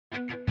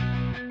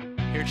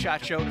Here at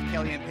SHOT Show with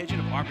Kelly and Pidgeon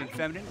of Armed and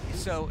Feminine.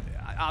 So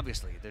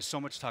obviously, there's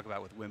so much to talk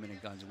about with women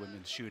and guns and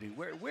women shooting.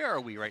 Where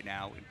are we right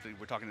now?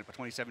 We're talking about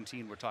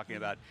 2017. We're talking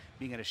about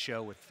being at a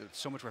show with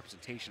so much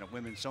representation of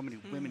women, so many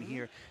women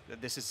here.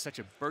 This is such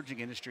a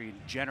burgeoning industry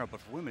in general, but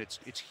for women,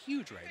 it's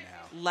huge right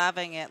now.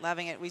 Loving it,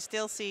 loving it. We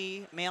still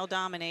see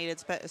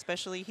male-dominated,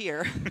 especially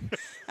here.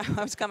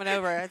 I was coming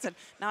over. I said,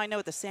 now I know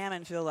what the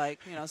salmon feel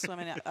like, you know,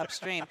 swimming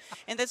upstream.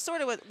 And that's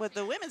sort of what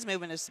the women's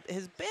movement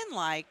has been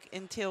like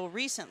until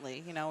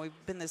recently. You know, we've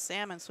been the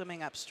salmon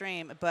swimming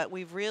upstream, but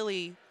we've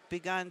really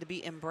begun to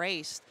be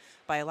embraced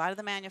by a lot of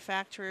the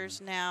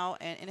manufacturers now,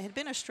 and it had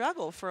been a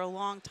struggle for a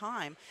long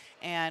time,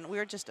 and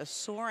we're just a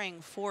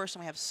soaring force,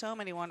 and we have so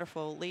many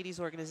wonderful ladies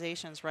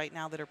organizations right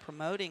now that are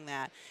promoting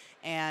that.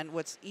 And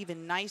what's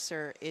even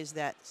nicer is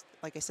that,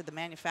 like I said, the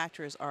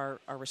manufacturers are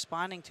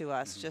responding to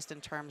us just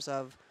in terms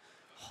of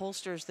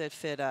holsters that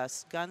fit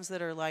us, guns that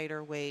are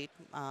lighter weight,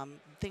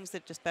 things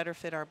that just better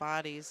fit our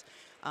bodies,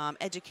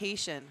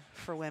 education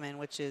for women,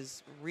 which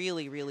is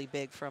really, really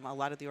big from a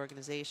lot of the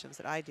organizations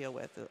that I deal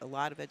with, a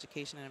lot of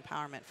education and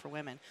empowerment for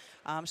women.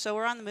 So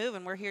we're on the move,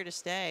 and we're here to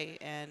stay,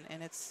 and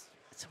it's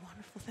a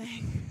wonderful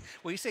thing.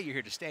 Well, you say you're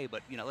here to stay,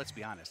 but, you know, let's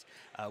be honest.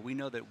 We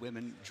know that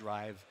women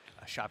drive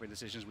shopping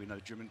decisions. We know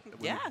that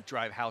women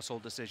drive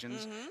household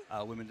decisions.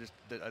 Women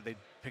they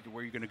pick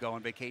where you're going to go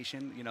on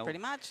vacation. You know, pretty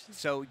much.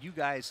 So you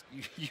guys,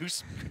 you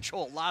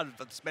control a lot of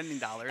the spending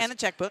dollars and the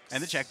checkbooks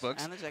and the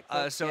checkbooks. And the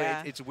checkbooks. So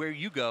it's where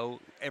you go.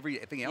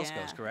 Everything else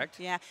goes, correct?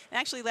 Yeah. And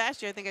actually,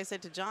 last year I think I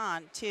said to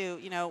John too.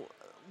 You know,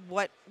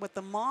 what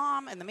the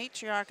mom and the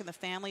matriarch and the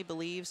family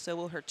believes, so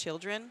will her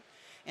children.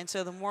 And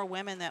so the more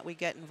women that we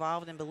get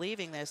involved in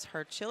believing this,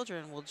 her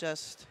children will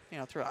just, you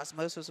know, through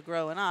osmosis of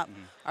growing up,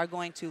 are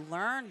going to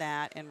learn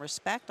that and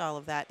respect all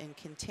of that and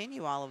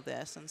continue all of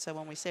this. And so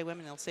when we say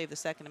women will save the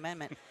Second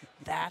Amendment,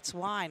 that's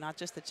why, not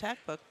just the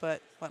checkbook,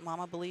 but what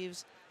Mama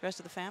believes the rest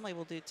of the family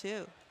will do too.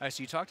 All right, so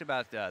you talked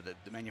about the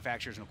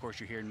manufacturers, and of course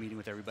you're here and meeting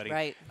with everybody.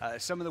 Right.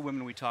 Some of the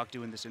women we talk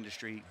to in this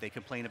industry, they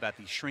complain about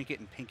the shrink it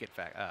and pink it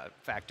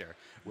factor,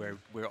 where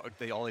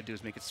all they do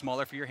is make it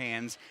smaller for your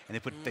hands, and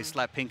they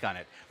slap pink on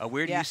it.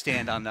 Where do you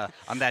stand on that?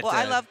 Well,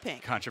 I love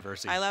pink.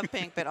 Controversy. I love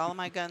pink, but all of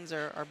my guns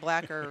are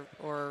black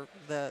or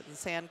the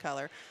sand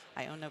color.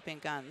 I own no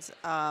pink guns.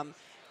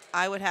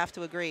 I would have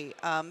to agree.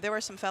 There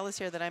were some fellas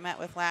here that I met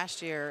with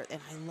last year,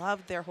 and I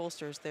loved their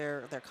holsters.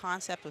 Their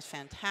concept was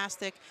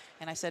fantastic.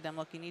 And I said to him,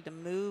 look, you need to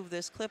move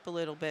this clip a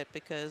little bit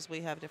because we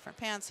have different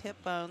pants, hip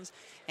bones.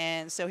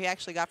 And so he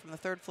actually got from the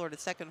third floor to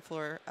the second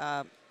floor,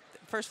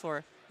 first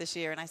floor this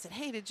year. And I said,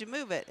 hey, did you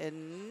move it?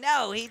 And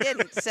no, he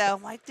didn't. So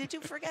I'm like, did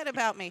you forget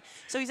about me?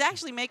 So he's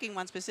actually making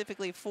one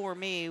specifically for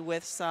me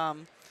with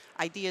some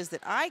ideas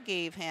that I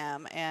gave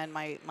him, and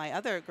my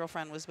other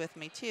girlfriend was with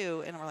me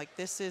too, and we're like,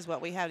 this is what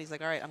we have. He's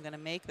like, all right, I'm going to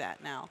make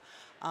that now.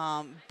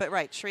 But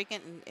right, shrink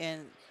it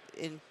and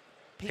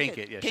pink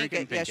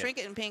it. Shrink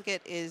it and pink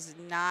it is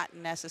not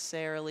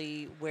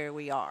necessarily where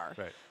we are.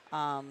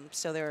 Right.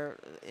 So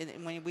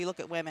when we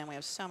look at women, we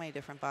have so many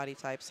different body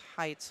types,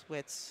 heights,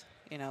 widths,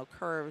 you know,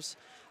 curves.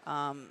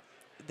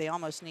 They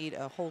almost need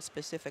a whole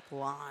specific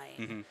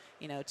line,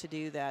 you know, to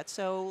do that.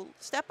 So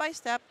step by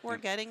step, we're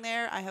getting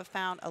there. I have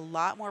found a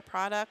lot more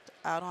product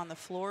out on the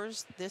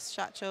floors this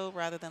SHOT Show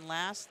rather than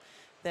last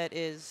that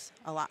is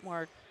a lot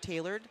more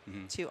tailored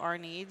to our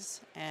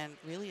needs, and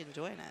really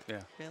enjoying it.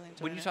 Yeah. Really enjoying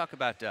it. When you talk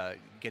about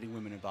getting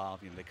women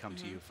involved, you know, they come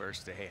to you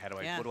first, say, hey,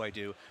 what do I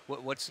do?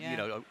 What's you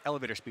know,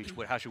 elevator speech?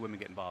 How should women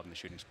get involved in the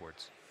shooting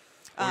sports?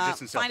 Or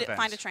just in self-defense?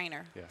 Find a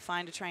trainer. Yeah.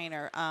 Find a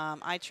trainer.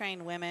 I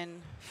train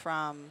women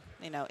from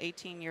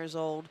 18 years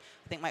old.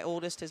 I think my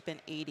oldest has been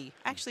 80.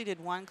 I actually did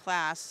one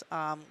class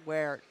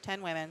where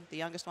 10 women. The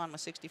youngest one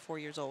was 64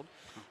 years old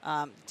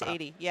to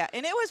 80. Yeah,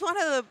 and it was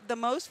one of the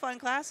most fun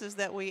classes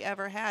that we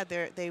ever had.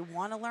 They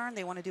want to learn.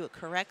 They want to do it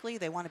correctly.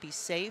 They want to be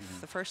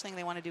safe. The first thing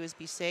they want to do is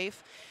be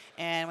safe.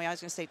 And we always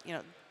going to say, you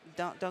know,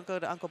 don't go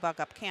to Uncle Buck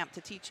Up Camp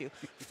to teach you.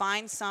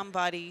 Find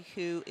somebody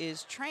who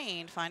is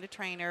trained, find a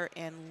trainer,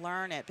 and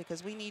learn it,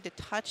 because we need to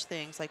touch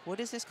things like, what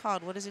is this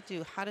called? What does it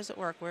do? How does it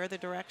work? Where are the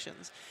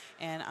directions?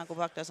 And Uncle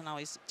Buck doesn't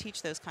always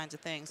teach those kinds of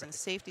things. And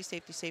safety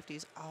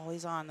is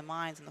always on the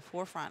minds and the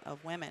forefront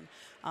of women.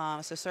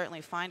 So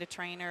certainly find a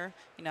trainer.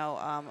 You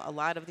know, a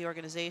lot of the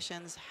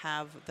organizations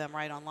have them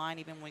right online.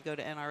 Even when we go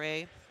to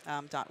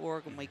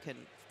NRA.org, and we can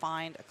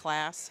find a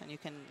class, and you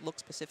can look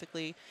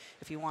specifically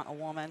if you want a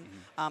woman.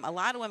 A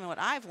lot of women, what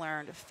I've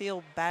learned,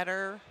 feel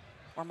better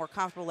or more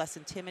comfortable, less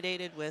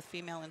intimidated with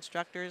female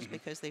instructors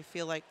because they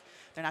feel like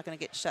they're not going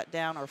to get shut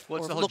down or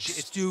look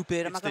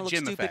stupid. I'm not going to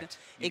look stupid.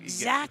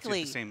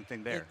 Exactly. It's the same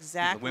thing there.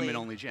 Exactly. The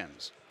women-only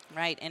gyms.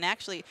 Right, and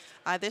actually,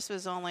 this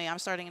was I'm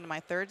starting into my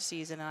third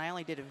season, and I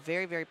only did it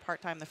very, very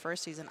part-time the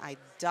first season. I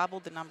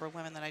doubled the number of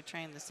women that I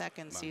trained the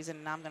second season,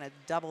 and I'm going to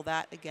double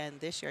that again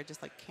this year. I just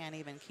can't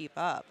even keep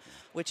up,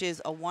 which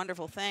is a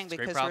wonderful thing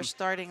because we're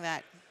starting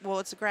that. Well,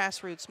 it's a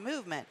grassroots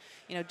movement.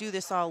 You know, do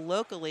this all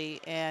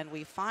locally, and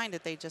we find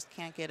that they just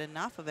can't get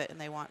enough of it, and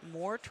they want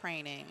more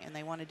training, and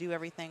they want to do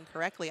everything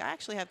correctly. I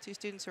actually have 2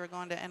 students who are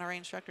going to NRA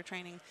instructor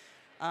training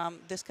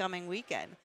this coming weekend.